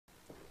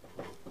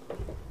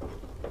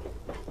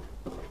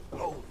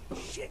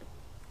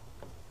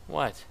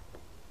What?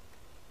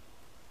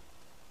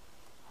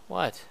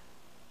 What?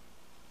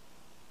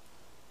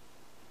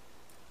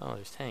 Oh,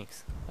 there's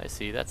tanks. I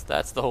see. That's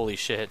the holy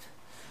shit.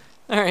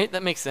 Alright,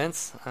 that makes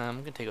sense.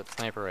 I'm gonna take out the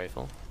sniper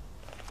rifle.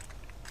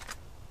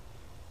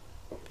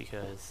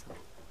 Because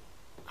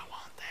I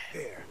want that.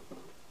 There.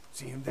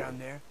 See him down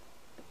there?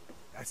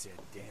 That's their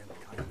damn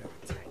Chimera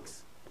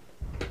tanks.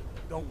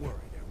 Don't worry,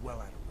 they're well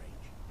out of range.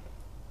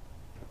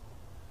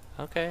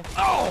 Okay.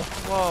 Oh!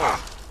 Whoa.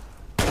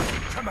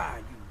 Come on,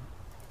 you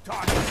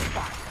target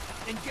spot.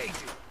 Engage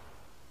it.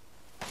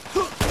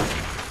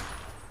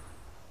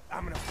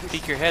 I'm gonna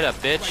Peek your head up,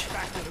 bitch. right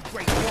back to the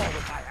Great Wall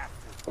if I have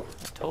to. I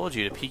told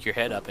you to peek your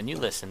head up and you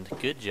listened.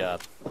 Good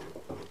job.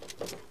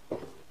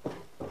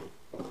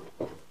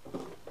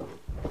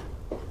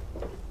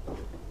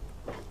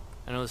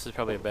 I know this is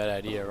probably a bad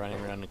idea, running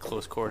around a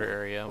close quarter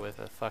area with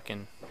a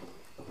fucking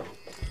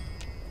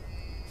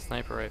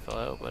sniper rifle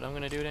out, but I'm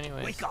gonna do it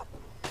anyways. Wake up.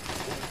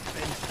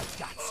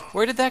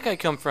 Where did that guy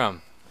come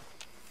from?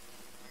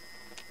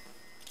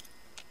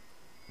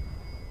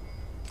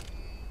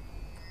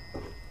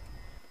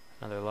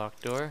 Another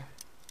locked door.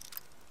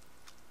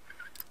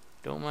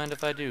 Don't mind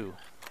if I do.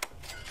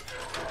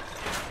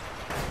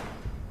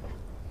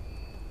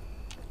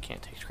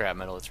 Can't take scrap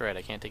metal, that's right,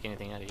 I can't take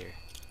anything out of here.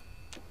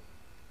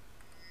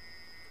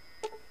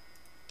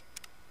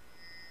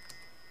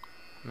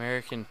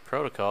 American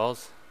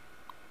protocols.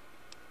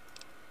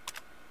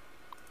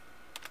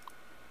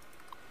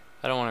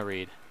 I don't want to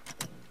read.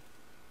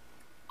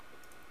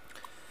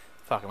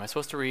 Fuck, am I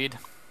supposed to read?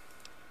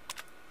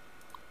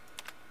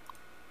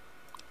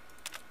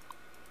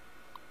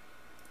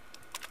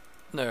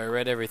 No, I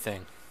read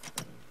everything.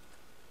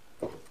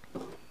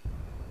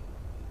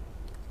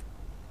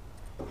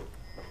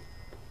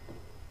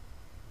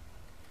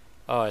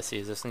 Oh, I see.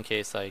 Is this in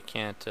case I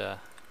can't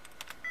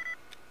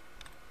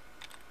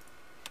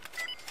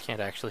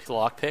actually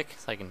lockpick?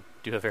 So I can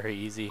do a very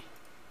easy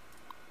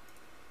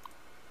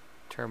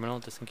terminal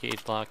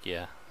disengage lock.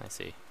 Yeah, I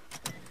see.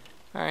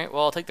 Alright,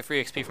 well I'll take the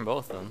free XP from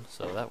both of them,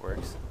 so that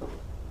works.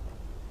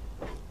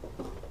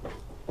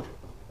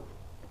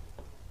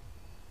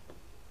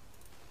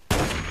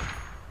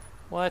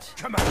 What?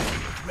 Come on, you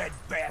red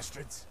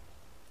bastards.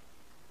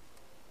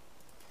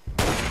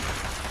 Over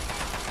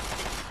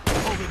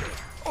there.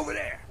 Over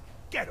there.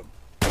 Get him.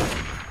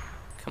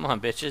 Come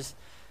on, bitches.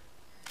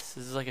 This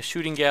is like a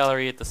shooting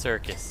gallery at the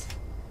circus.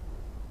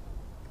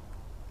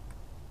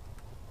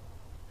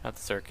 Not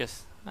the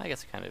circus. I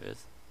guess it kind of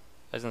is.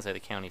 I was gonna say the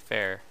county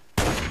fair.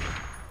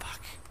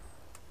 Fuck.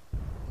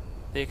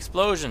 The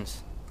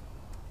explosions.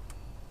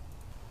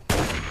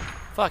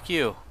 Fuck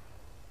you.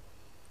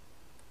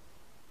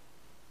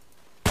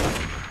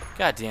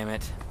 God damn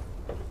it.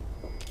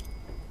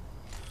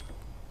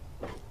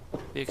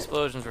 The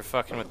explosions were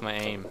fucking with my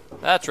aim.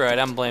 That's right,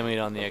 I'm blaming it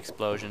on the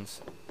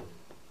explosions.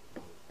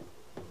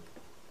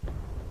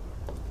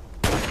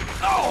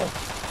 Oh!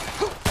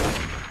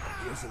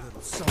 Here's a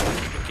little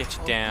something. Get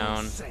you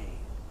down. What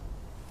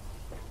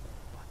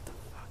the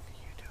fuck are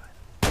you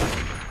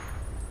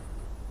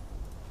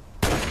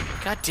doing?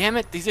 God damn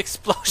it, these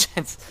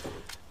explosions.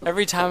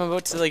 Every time I'm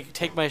about to like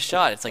take my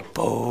shot, it's like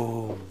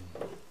boom.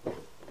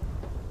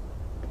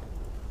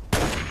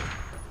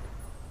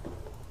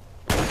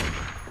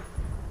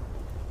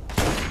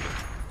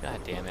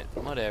 God damn it.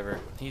 Whatever.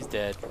 He's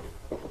dead.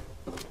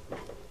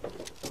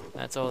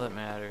 That's all that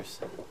matters.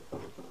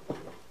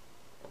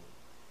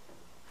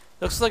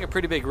 Looks like a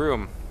pretty big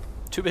room.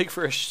 Too big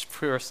for a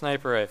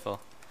sniper rifle.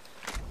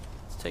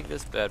 Let's take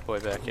this bad boy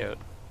back out.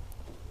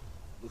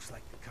 Looks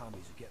like the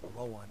commies are getting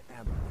low on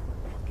ammo for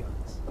their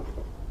guns.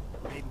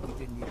 Maybe we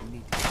didn't even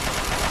need to.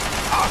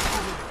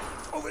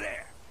 Over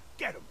there!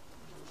 Get him!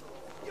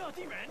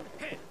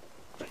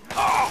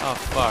 Oh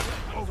fuck.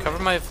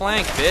 Cover my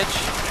flank, bitch.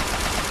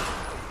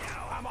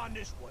 Now I'm on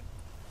this one.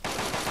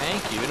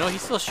 Thank you. No,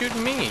 he's still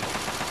shooting me.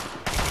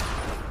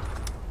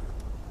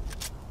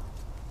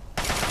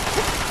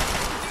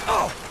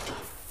 Oh!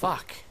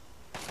 Fuck.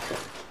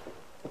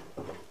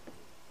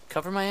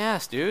 Cover my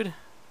ass, dude.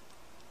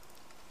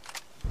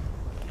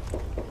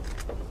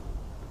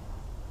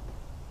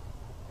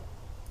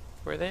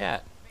 Where are they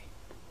at?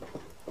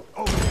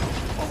 Over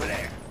there! Over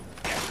there!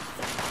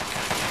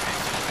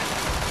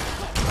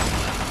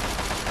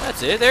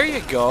 That's it. There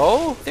you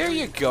go. There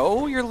you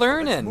go. You're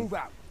learning. Move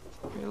out.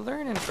 You're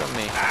learning from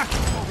me. Over there!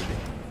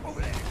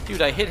 Over there!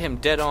 Dude, I hit him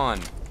dead on.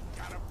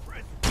 Got a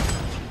present.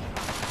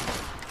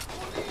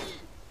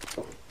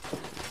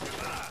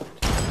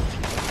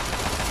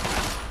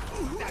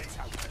 That's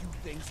how we do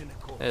things in the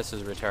court. This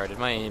is retarded.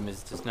 My aim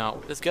is just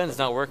not... This gun's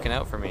not working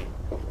out for me.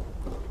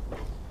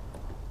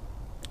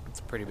 It's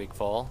a pretty big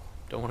fall.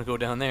 Don't want to go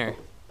down there.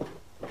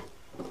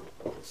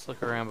 Let's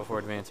look around before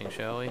advancing,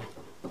 shall we?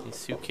 Any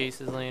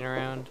suitcases laying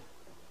around?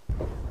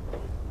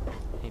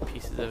 Any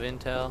pieces of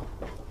intel?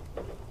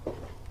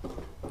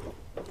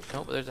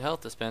 Nope, there's a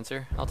health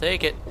dispenser. I'll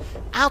take it.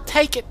 I'll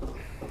take it!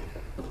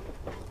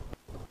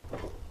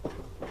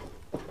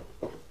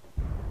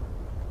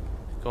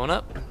 Going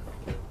up.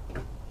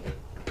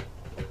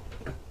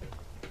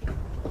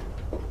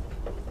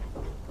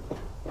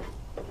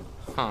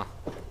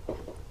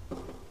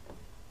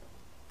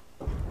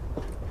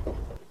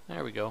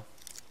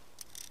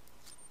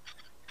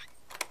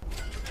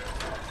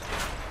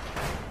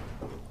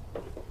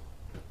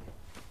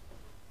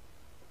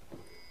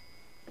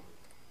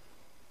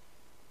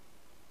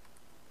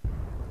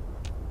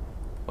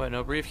 What,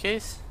 no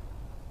briefcase?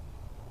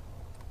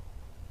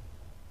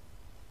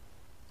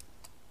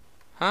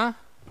 Huh?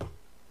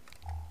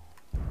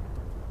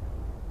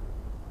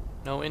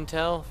 No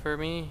intel for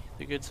me,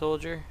 the good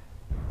soldier?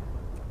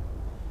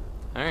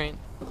 Alright.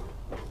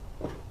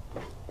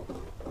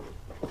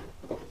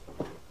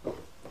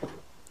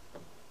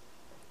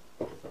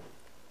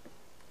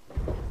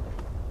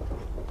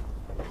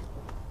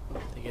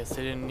 I guess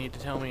they didn't need to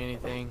tell me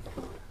anything.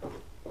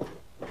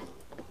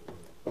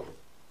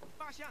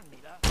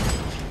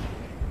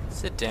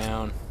 Sit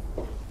down.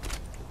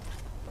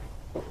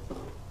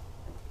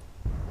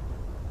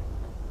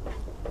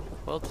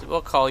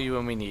 We'll call you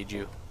when we need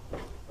you.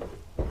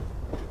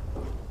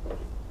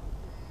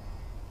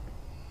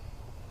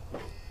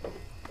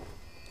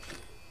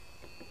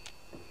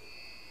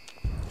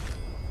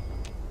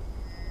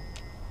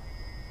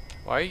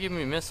 Why are you giving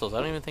me missiles? I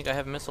don't even think I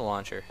have a missile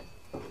launcher.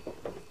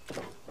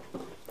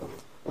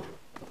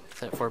 Is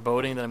that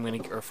foreboding that I'm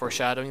gonna, or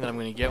foreshadowing that I'm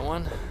gonna get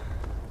one?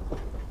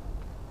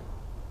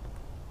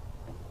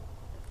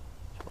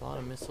 There's a lot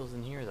of missiles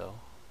in here, though.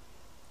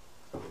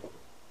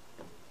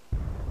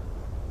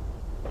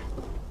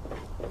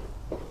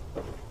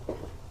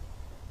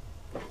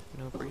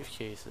 No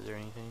briefcases or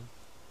anything.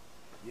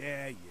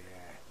 Yeah.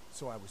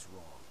 So I was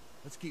wrong.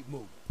 Let's keep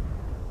moving.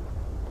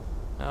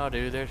 Oh,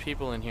 dude, there's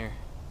people in here.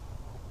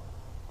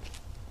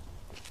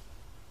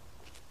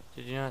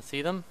 Did you not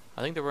see them?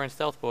 I think they were in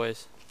stealth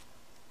boys.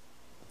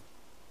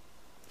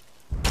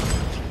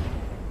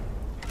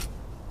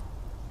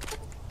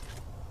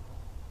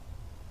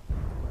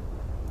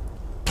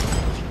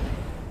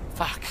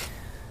 Fuck.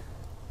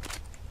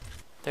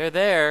 They're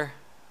there.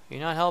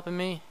 You're not helping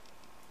me?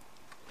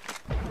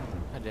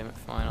 God damn it,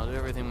 fine. I'll do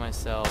everything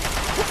myself.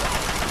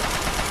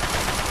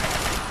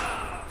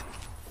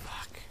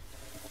 Fuck.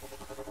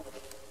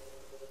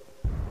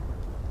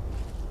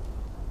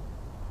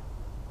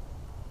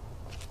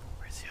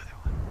 Where's the other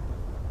one?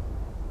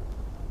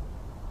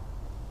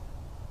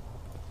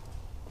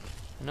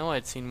 I know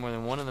I'd seen more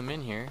than one of them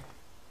in here.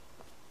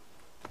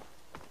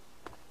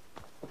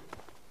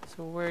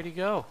 So where'd he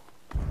go?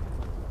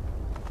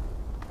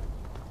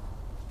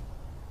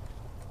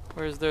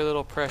 Where's their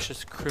little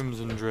precious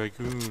Crimson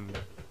Dragoon?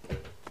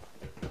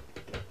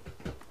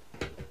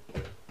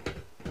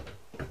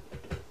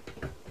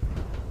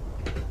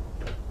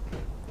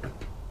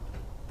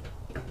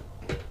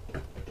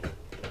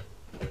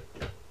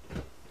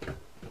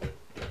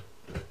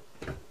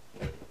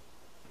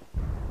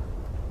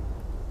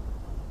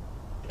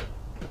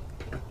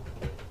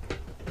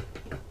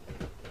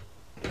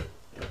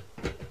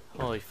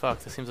 Holy fuck,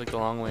 this seems like the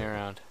long way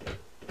around.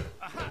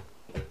 Aha!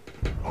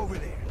 Over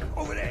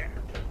there!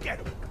 Get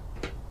him!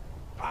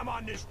 I'm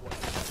on this one.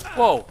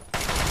 Whoa!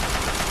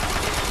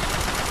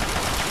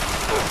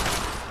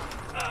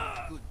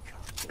 Good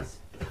cops.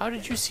 How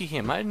did you see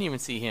him? I didn't even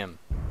see him.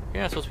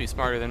 You're not supposed to be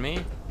smarter than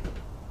me.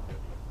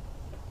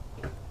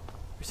 You're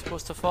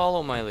supposed to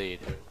follow my lead.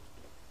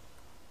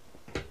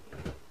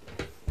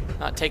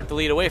 Not take the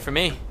lead away from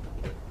me.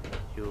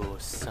 You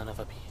son of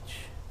a bitch.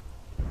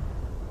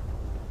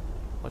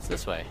 What's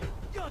this way?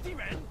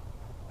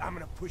 I'm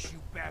gonna push you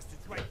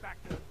bastards right back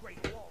to the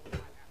Great Wall.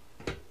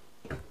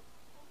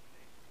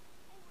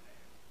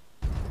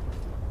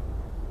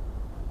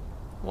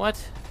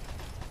 What?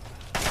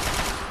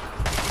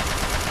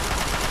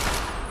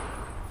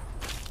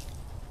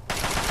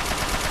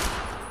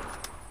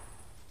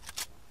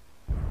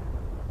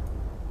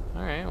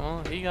 Alright,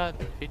 well,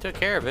 he took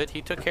care of it.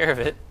 He took care of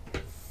it.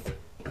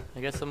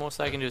 I guess the most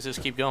I can do is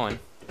just keep going.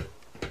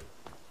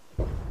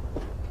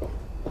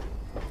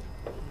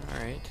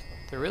 Alright.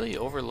 They're really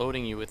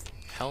overloading you with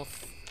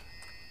health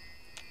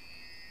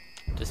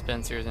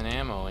dispensers and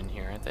ammo in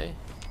here, aren't they?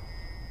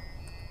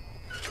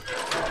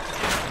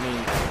 I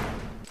mean,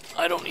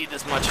 I don't need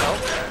this much help.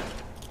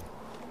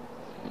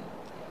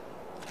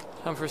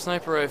 Time for a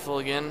sniper rifle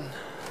again.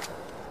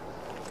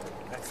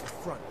 That's the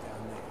front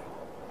down there.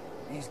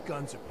 These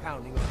guns are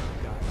pounding on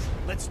the guys.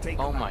 Let's take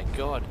them Oh my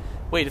god.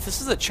 Wait, if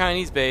this is a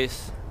Chinese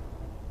base,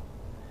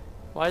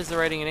 why is the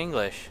writing in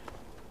English?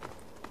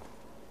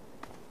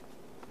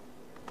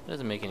 That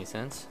doesn't make any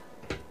sense.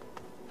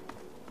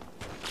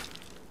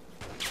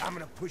 I'm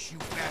gonna push you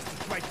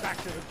bastards right back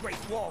to the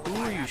Great Wall.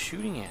 Who are you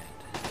shooting at?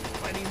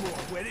 Plenty more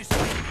where this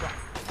came from.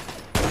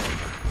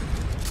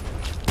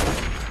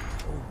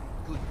 Only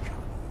good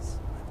commies.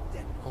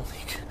 Dead.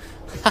 Holy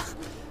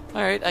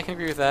Alright, I can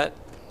agree with that.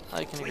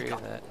 I can agree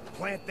with that.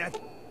 Plant that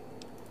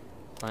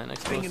Plant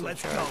thing explosive and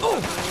let's charge. go.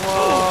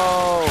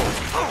 Whoa!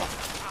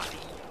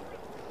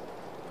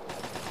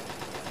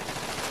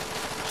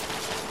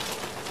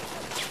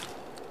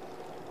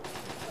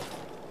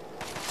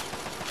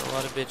 A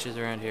lot of bitches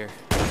around here.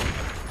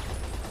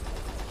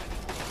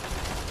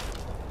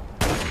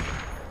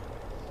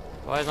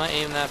 Why is my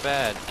aim that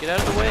bad? Get out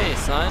of the way,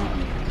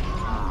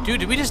 son! Dude,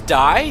 did we just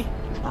die?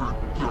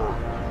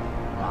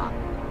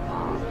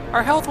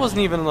 Our health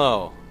wasn't even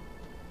low.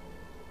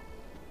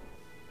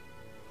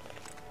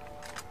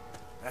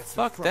 That's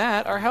Fuck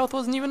that, our health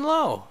wasn't even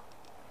low.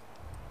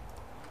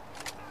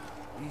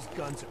 These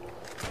guns are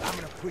I'm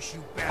gonna push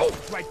you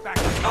bastards right back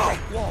to the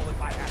Great Wall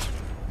if I have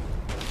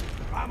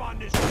to. I'm on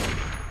this.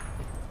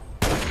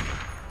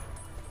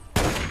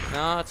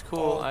 No, it's cool.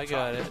 All I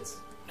got it. targets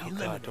Oh god,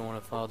 eliminated. don't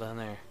want to fall down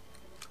there.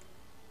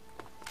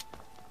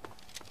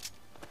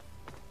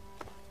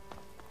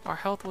 Our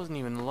health wasn't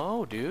even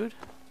low, dude.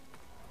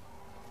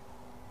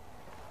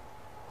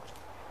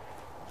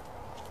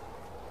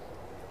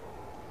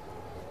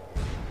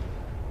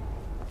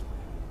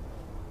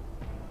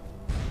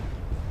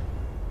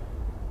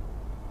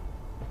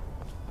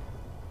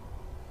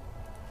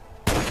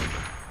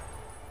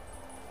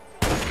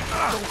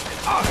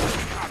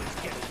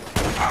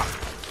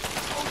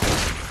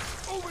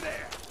 Over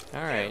there.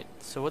 Alright,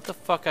 so what the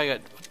fuck I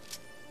got?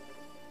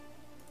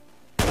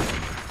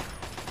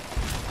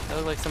 That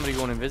looked like somebody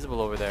going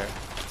invisible over there.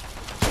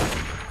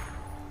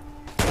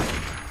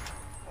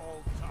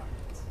 All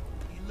targets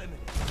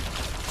eliminated.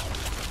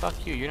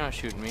 Fuck you, you're not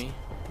shooting me.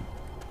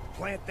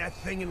 Plant that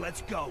thing and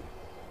let's go.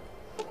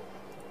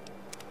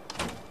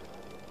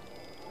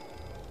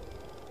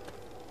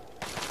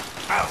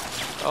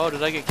 Oh,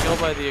 did I get killed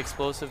by the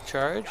explosive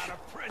charge? Got a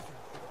prisoner.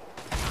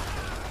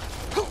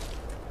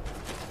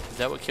 Is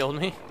that what killed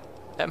me?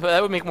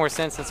 That would make more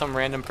sense than some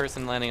random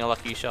person landing a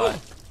lucky shot.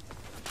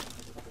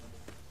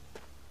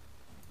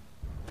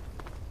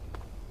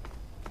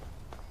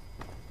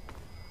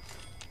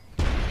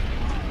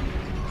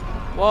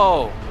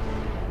 Whoa!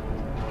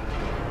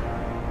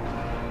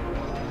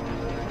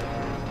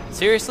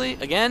 Seriously?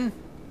 Again?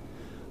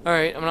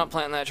 Alright, I'm not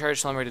planting that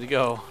charge till I'm ready to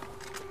go.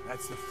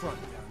 That's the front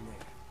down there.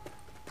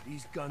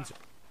 These guns are...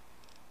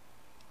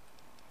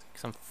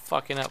 Because I'm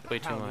fucking up way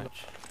too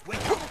much.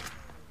 Wake up!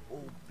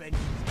 Old Benji's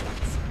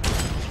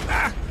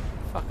guns.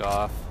 Fuck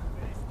off.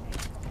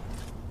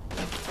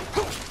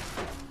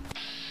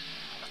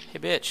 Hey,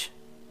 bitch.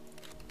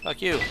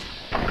 Fuck you.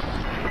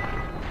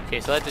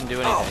 Okay, so that didn't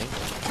do anything.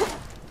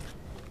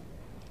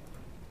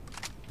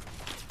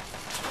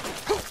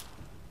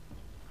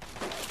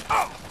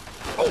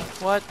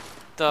 What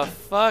the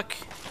fuck?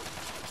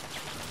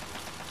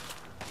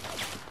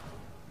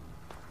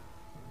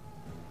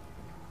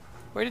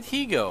 Where did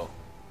he go?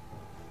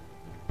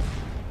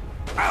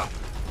 What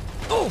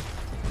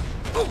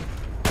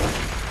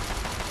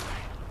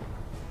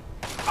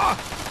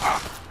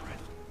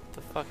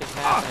the fuck is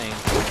happening?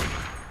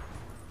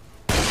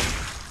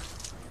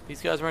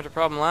 These guys weren't a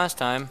problem last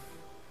time.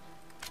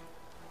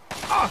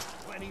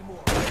 Plenty more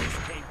where this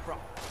came from.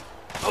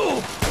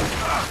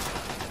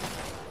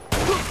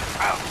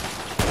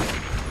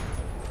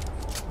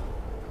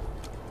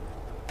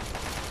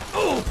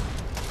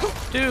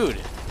 Dude,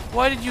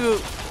 why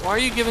are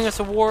you giving us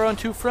a war on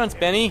two fronts,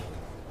 Benny?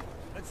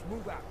 Let's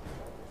move out.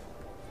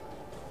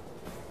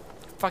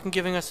 You're fucking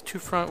giving us a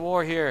two-front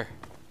war here.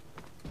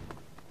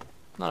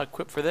 I'm not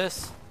equipped for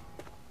this.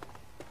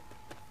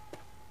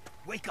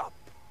 Wake up!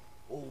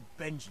 Old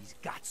Benji's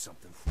got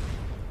something for you.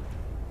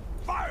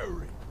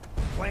 Firing!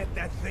 Plant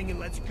that thing and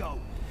let's go.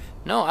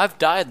 No, I've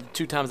died the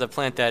 2 times I've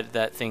planted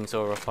that thing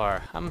so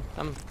far. I'm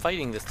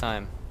fighting this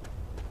time.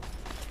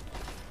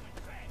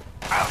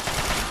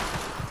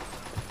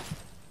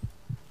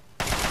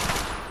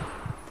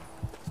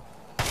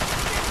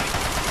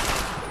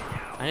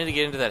 I need to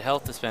get into that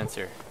health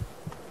dispenser.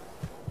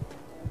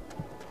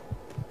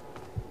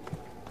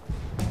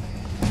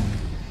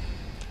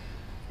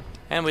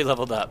 And we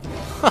leveled up.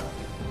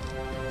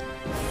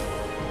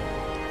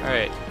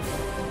 Alright.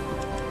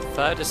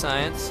 5 to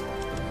science.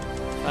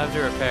 5 to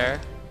repair.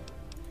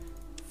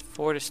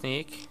 4 to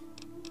sneak.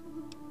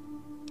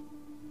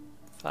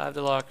 5 to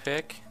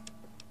lockpick.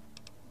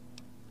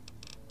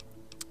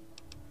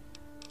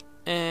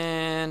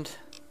 And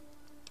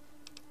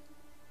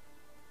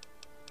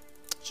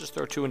let's just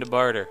throw 2 into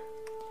barter.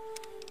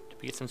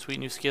 Did we get some sweet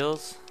new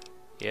skills?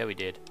 Yeah, we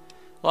did.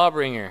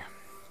 Lawbringer.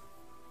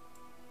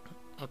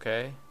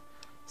 Okay.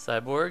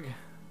 Cyborg.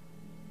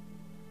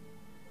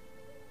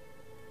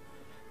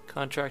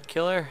 Contract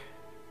killer.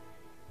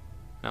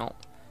 No.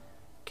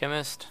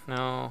 Chemist.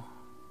 No.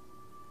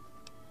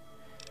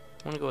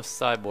 I want to go with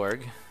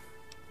cyborg.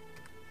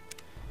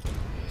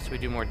 So we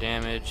do more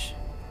damage.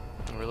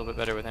 And we're a little bit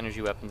better with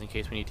energy weapons in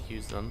case we need to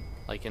use them,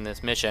 like in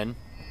this mission.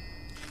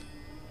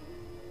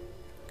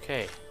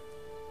 Okay.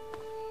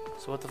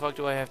 So what the fuck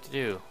do I have to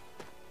do?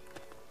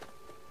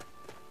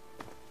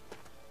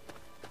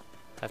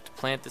 I have to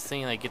plant this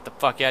thing and like get the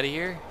fuck out of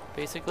here,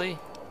 basically.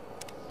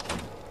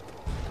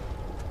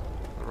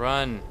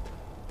 Run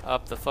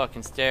up the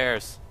fucking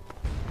stairs.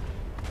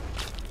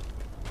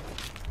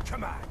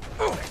 Come on.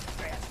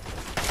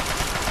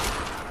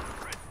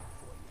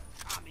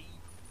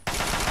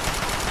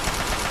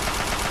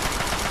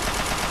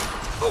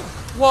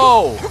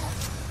 Whoa!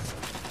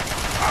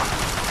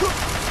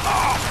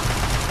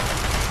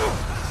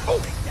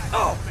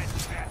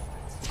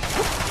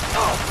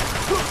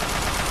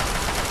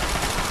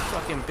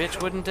 Fucking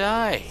bitch wouldn't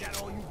die.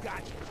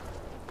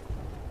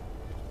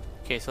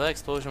 Okay, so that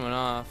explosion went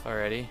off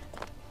already.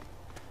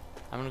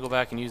 I'm gonna go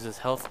back and use this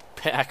health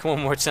pack one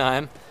more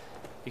time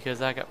because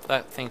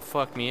that thing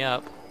fucked me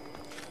up.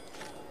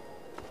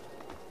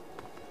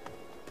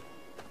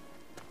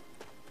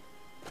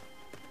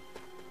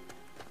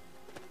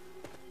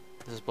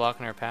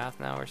 blocking our path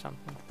now or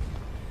something?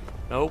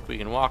 Nope, we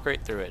can walk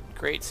right through it.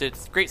 Great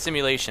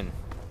simulation.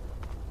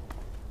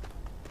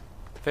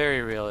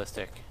 Very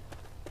realistic.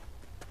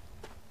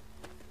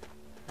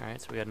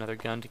 Alright, so we got another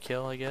gun to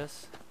kill, I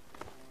guess.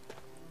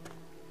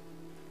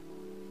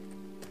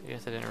 I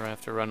guess I didn't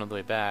have to run all the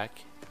way back.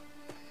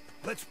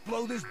 Let's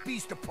blow this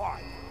beast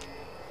apart.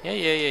 Yeah.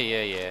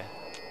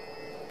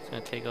 Just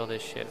gonna take all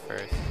this shit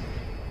first.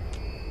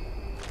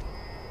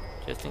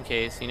 Just in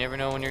case. You never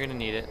know when you're gonna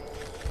need it.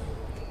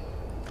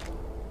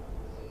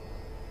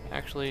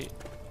 Actually,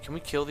 can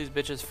we kill these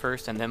bitches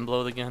first and then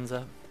blow the guns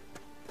up?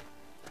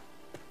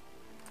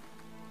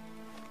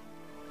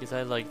 Because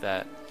I like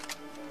that.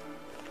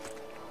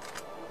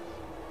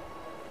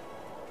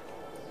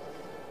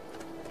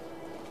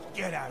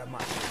 Get out of my...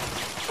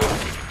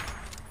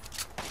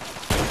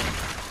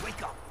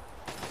 Wake up.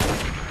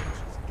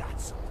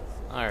 Got something.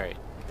 Alright,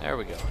 there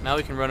we go. Now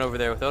we can run over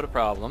there without a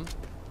problem.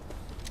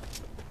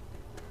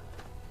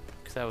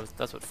 Because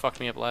that's what fucked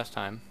me up last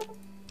time.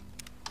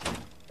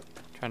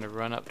 Trying to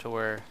run up to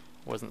where it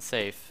wasn't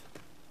safe.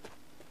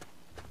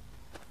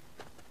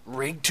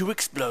 Rig to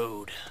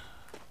explode.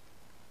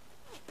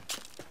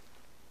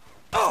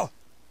 Oh!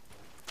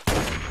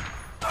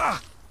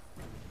 Ah!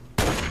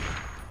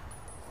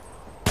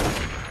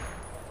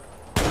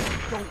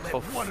 Don't let Oh,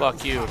 one fuck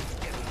of you. those cops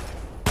get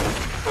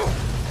away.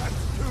 That's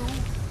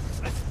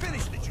two. Let's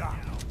finish the job.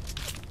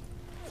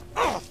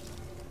 Oh!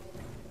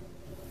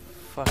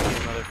 Fuck you,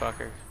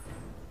 motherfucker.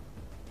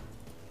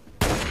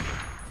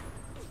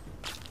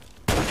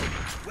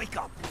 Wake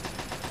up.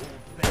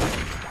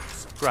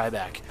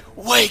 Ryback,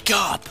 wake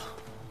up!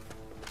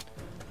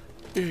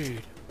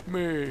 Feed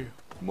me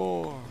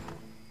more.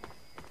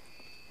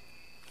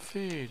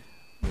 Feed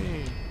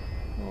me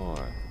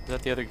more. Is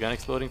that the other gun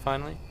exploding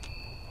finally?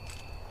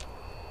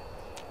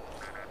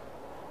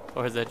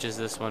 Or is that just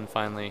this one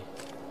finally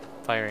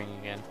firing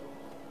again?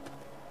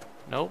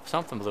 Nope,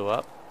 something blew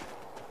up.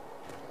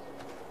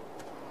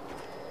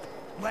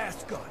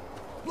 Last gun.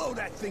 Blow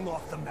that thing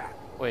off the map.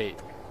 Wait,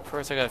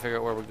 first I gotta figure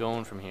out where we're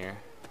going from here.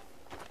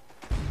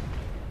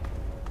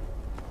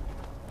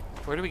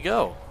 Where do we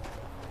go?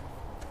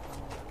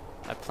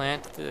 I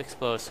plant the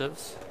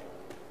explosives.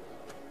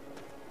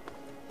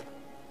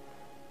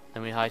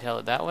 Then we hightail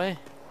it that way?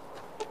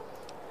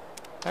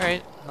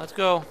 Alright, let's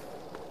go.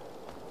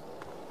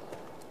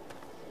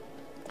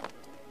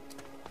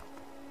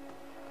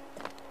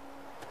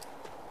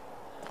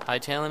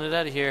 Hightailing it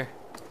out of here.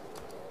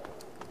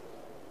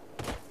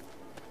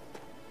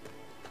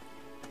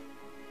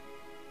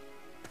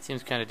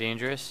 Seems kind of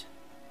dangerous.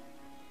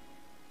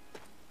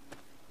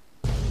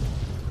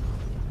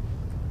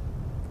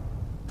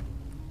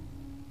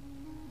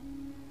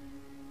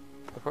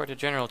 Report to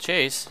General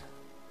Chase.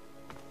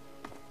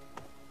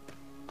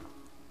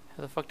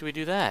 How the fuck do we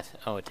do that?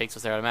 Oh, it takes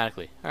us there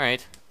automatically.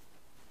 Alright.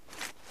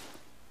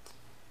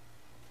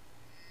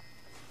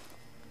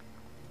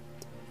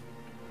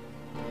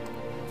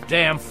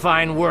 Damn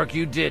fine work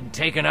you did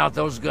taking out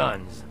those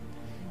guns.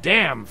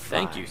 Damn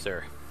fine. Thank you,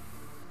 sir.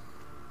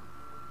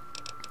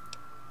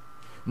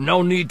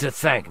 No need to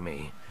thank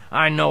me.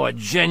 I know a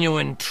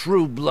genuine,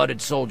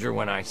 true-blooded soldier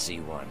when I see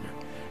one.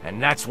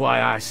 And that's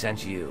why I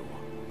sent you.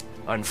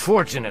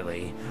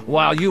 Unfortunately,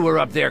 while you were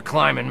up there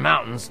climbing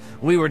mountains,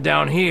 we were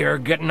down here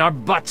getting our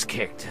butts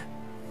kicked.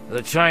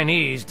 The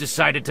Chinese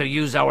decided to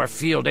use our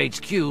field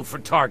HQ for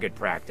target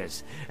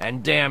practice,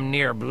 and damn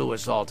near blew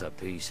us all to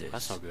pieces.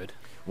 That's no good.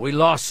 We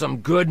lost some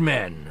good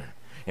men,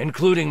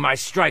 including my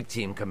strike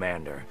team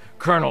commander,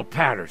 Colonel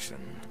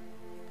Patterson.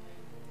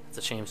 It's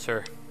a shame,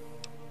 sir.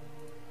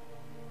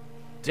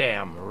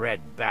 Damn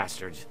red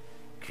bastards.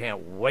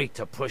 Can't wait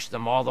to push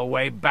them all the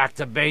way back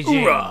to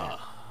Beijing. Hoorah!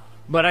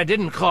 But I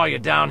didn't call you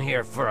down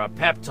here for a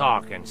pep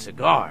talk and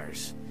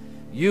cigars.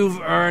 You've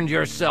earned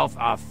yourself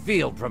a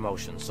field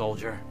promotion,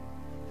 soldier.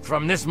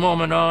 From this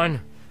moment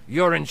on,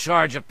 you're in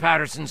charge of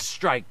Patterson's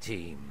strike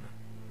team.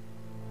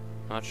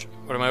 What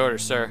are my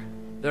orders, sir?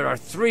 There are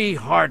 3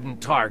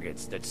 hardened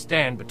targets that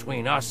stand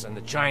between us and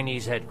the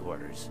Chinese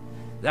headquarters.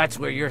 That's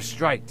where your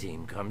strike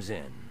team comes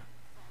in.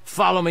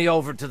 Follow me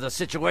over to the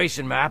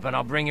situation map and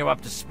I'll bring you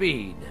up to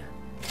speed.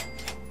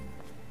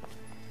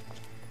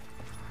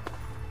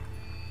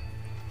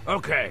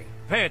 Okay,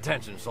 pay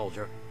attention,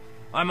 soldier.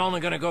 I'm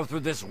only gonna go through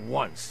this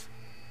once.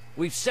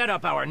 We've set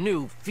up our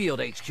new field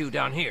HQ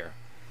down here.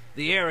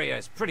 The area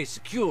is pretty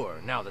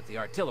secure now that the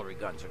artillery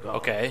guns are gone.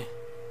 Okay.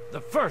 The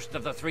first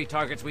of the 3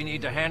 targets we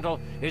need to handle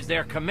is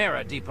their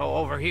Chimera depot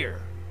over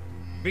here.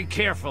 Be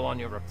careful on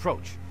your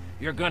approach.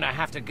 You're gonna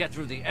have to get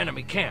through the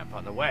enemy camp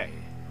on the way.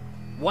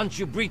 Once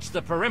you breach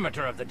the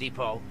perimeter of the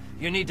depot,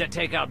 you need to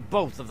take out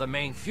both of the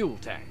main fuel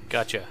tanks.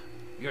 Gotcha.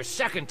 Your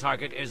second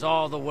target is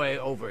all the way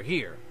over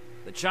here.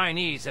 The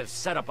Chinese have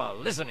set up a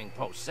listening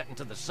post set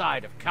into the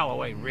side of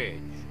Callaway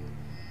Ridge.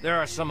 There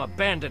are some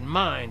abandoned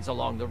mines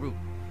along the route,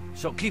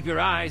 so keep your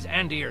eyes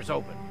and ears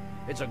open.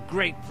 It's a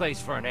great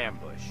place for an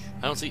ambush.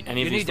 I don't see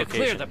any of You these need to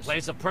locations. clear the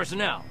place of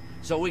personnel,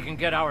 so we can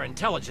get our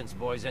intelligence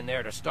boys in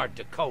there to start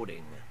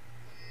decoding.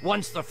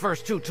 Once the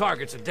first 2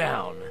 targets are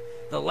down,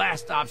 The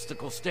last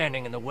obstacle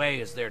standing in the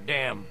way is their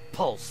damn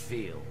pulse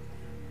field.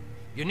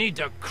 You need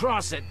to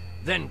cross it,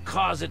 then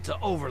cause it to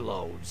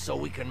overload, so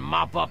we can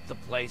mop up the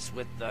place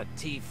with the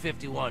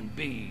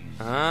T-51Bs.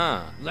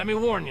 Ah. Let me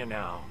warn you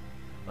now,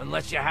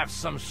 unless you have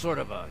some sort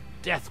of a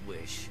death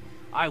wish,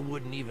 I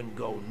wouldn't even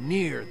go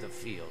near the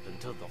field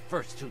until the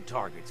first 2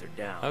 targets are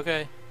down.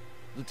 Okay.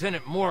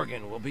 Lieutenant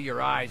Morgan will be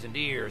your eyes and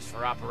ears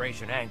for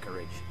Operation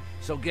Anchorage,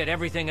 so get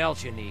everything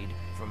else you need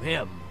from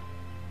him.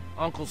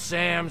 Uncle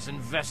Sam's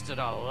invested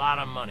a lot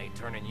of money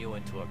turning you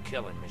into a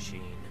killing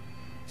machine.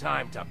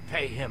 Time to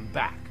pay him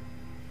back.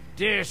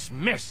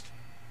 Dismissed!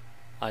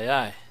 Aye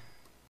aye.